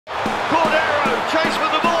chase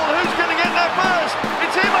with the ball. Who's going to get there first?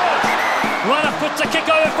 It's Immers. Reiner puts a kick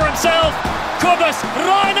over for himself. Kubas,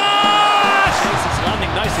 Reiner! It's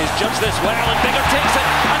landing nicely. He's judged this well, and Bigger takes it.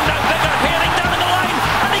 And now Bigger healing down the line,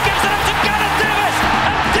 and he gives it up to Gareth Davis.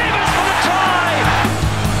 And Davis for the try.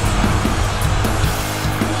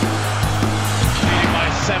 Leading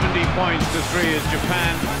by 70 points to 3 as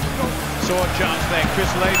Japan saw a chance there.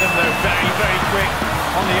 Chris Latham, they're very, very quick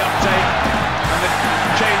on the uptake, and the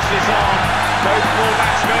chase is on. Both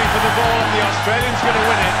fullbacks going for the ball, and the Australians going to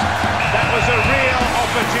win it. That was a real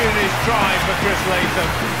opportunist try for Chris Latham.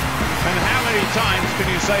 And how many times can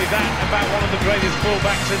you say that about one of the greatest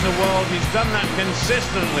fullbacks in the world? He's done that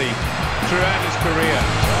consistently throughout his career.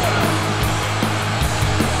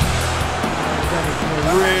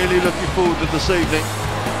 Really looking forward to this evening.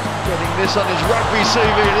 Getting this on his rugby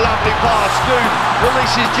CV, lovely pass, Scoot,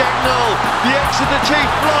 releases Jack Noel, the Exeter chief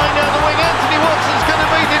flying down the wing, Anthony Watson's going to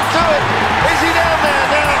beat him to it. Is he down there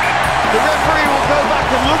now? The referee will go back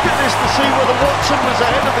and look at this to see whether Watson was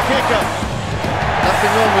ahead of the kicker.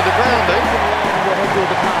 Nothing wrong with the grounding.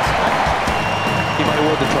 He might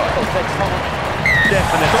award the try.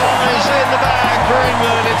 Definitely. Tries in the bag for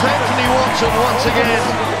England. It's Anthony Watson once again.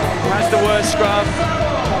 Has the worst scrum.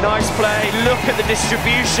 Nice play. Look at the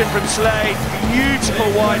distribution from Slade. Beautiful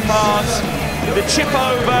wide pass. The chip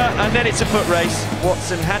over, and then it's a foot race.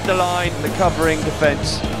 Watson had the line, the covering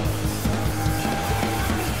defence.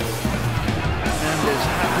 And is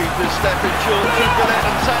happy to step in short to Gillette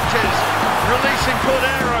and Sanchez. Releasing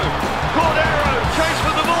Cordero. Cordero, chase for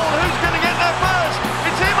the ball. Who's going to get there first?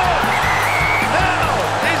 It's Immers. Now,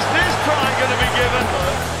 is this try going to be given?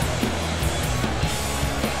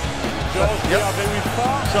 Yep. Very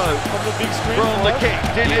far So, from the big screen. from the kick,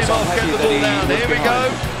 did Immers get the ball down? Here we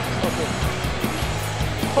go.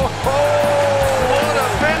 Oh, what a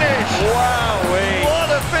finish! Wowee! What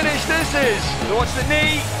a finish this is! Watch the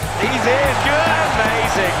knee. He's in. Good.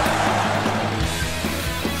 Amazing.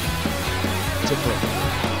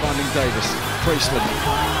 Finding Davis, Priestland.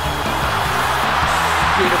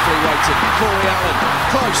 Beautifully weighted. Corey Allen,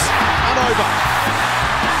 close and over.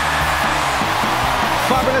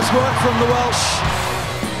 Fabulous work from the Welsh.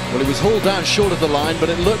 Well, he was hauled down short of the line, but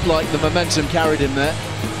it looked like the momentum carried him there.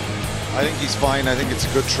 I think he's fine. I think it's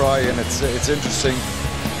a good try, and it's interesting.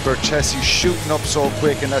 Berchesi shooting up so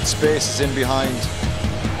quick, and that space is in behind.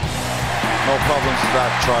 No problems with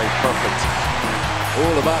that try. Perfect.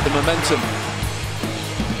 All about the momentum.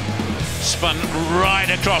 Spun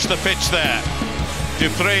right across the pitch there.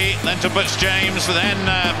 Dupree, then to Butch James, then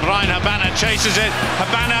Brian Habana chases it.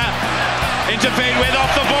 Habana interfered with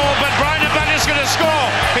off the ball, but Brian Habana's going to score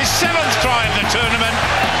his 7th try of the tournament.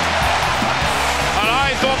 And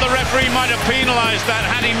I thought the referee might have penalised that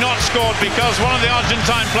had he not scored, because one of the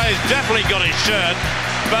Argentine players definitely got his shirt.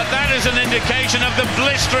 But that is an indication of the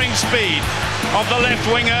blistering speed of the left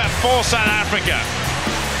winger for South Africa.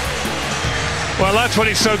 Well, that's what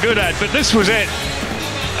he's so good at, but this was it.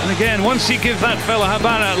 And again, once he gives that fella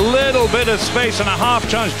Habana a little bit of space and a half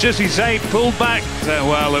chance, Jesse Zaid pulled back.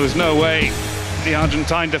 Well, there was no way the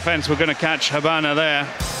Argentine defence were going to catch Habana there.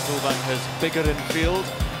 Fullback has Bigger in field.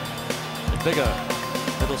 Bigger,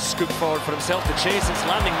 little scoop forward for himself to chase. It's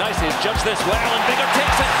landing nicely. He's judged this well, and Bigger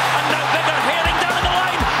takes it. And now Bigger healing down the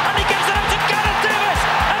line, and he gives it up to Gareth Davis.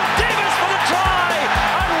 And Davis for the try.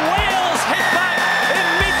 And Wales hit back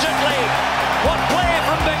immediately. What play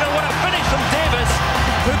from Bigger, what a finish from Davis,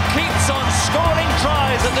 who keeps on scoring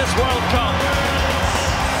tries at this World Cup.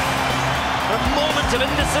 A moment of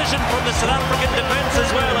indecision from the South African defence, as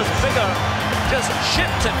well as Bigger just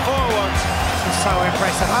chipped it forward. So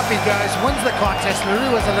impressive. Up he goes, wins the contest.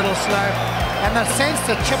 Leroux was a little slow, and the sense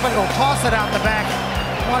to chip it or toss it out the back.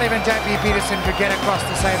 Not even JP Peterson could get across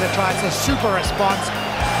to save the try. It's a super response.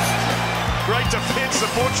 Great defence, the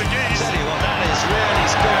Portuguese. Tell you what, that is really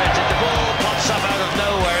spirited. The ball pops up out of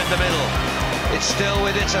nowhere in the middle. It's still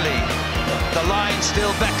with Italy. The line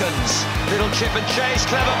still beckons. Little chip and chase,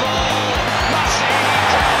 clever ball. Massey.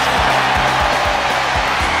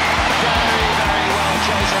 Very, very well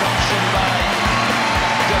chosen option by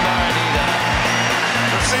Gamarnida.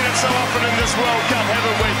 We've seen it so often in this World Cup,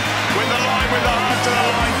 haven't we? When the line with the heart to the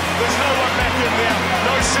line, there's no one back in there.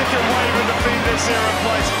 No second wave of defenders there in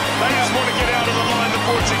place. They just want to get out of the line. The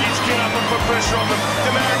Portuguese get up and put pressure on them.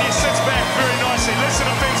 Gamarnida sits back very nicely. Lets the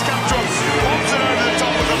defence come to him. Bombs it over the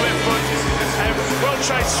top of the left foot. And well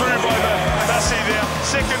chased through by the Massey there.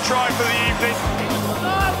 Second try for the evening.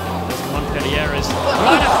 Montpellieres.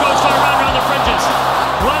 Reiner goes for a run around the fringes.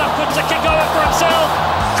 Reiner puts a kick over for himself.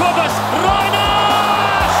 Kubas, Reiner!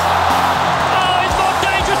 Oh, it's more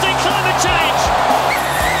dangerous than climate change.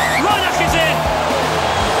 Reiner is in.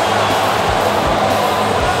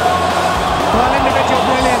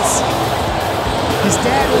 His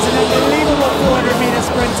dad was an unbelievable 400-metre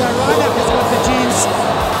sprinter. Reinach has got the genes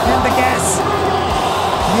and the gas.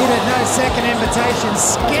 Needed no second invitation.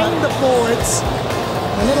 Skimmed the forwards.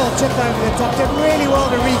 A little chip over the top. Did really well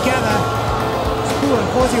to regather. Ooh, of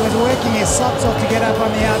course, he was working his socks off to get up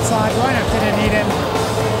on the outside. Reinach didn't need him.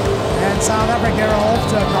 And South Africa are off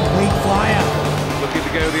to a complete flyer. Looking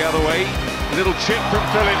to go the other way. Little chip from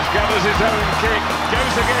Phillips, gathers his own kick,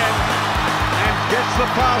 goes again, and gets the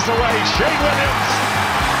pass away. Shane Williams,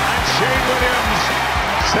 and Shane Williams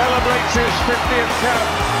celebrates his 50th cap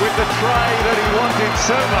with the try that he wanted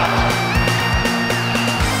so much.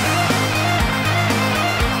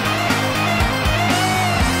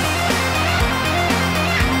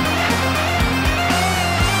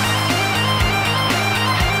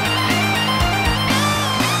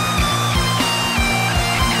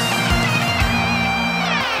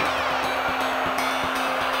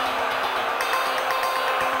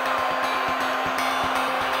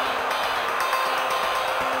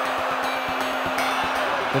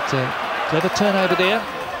 But clever turnover there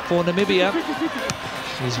for Namibia.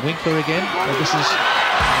 Here's Winkler again. Oh, this is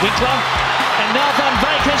Winkler. And now Van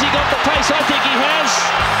Beek, has he got the pace? I think he has.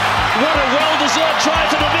 What a well-deserved try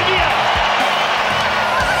for Namibia.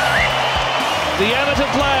 The amateur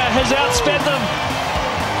player has outsped them.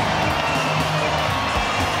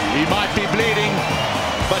 He might be bleeding,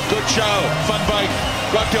 but good show. Van Beek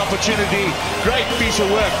got the opportunity. Great piece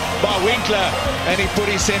of work by Winkler, and he put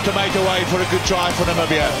his centre-mate away for a good try for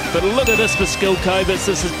Namibia. But look at this for skill, Cobus.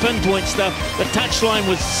 This is pinpoint stuff. The touchline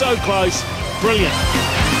was so close. Brilliant.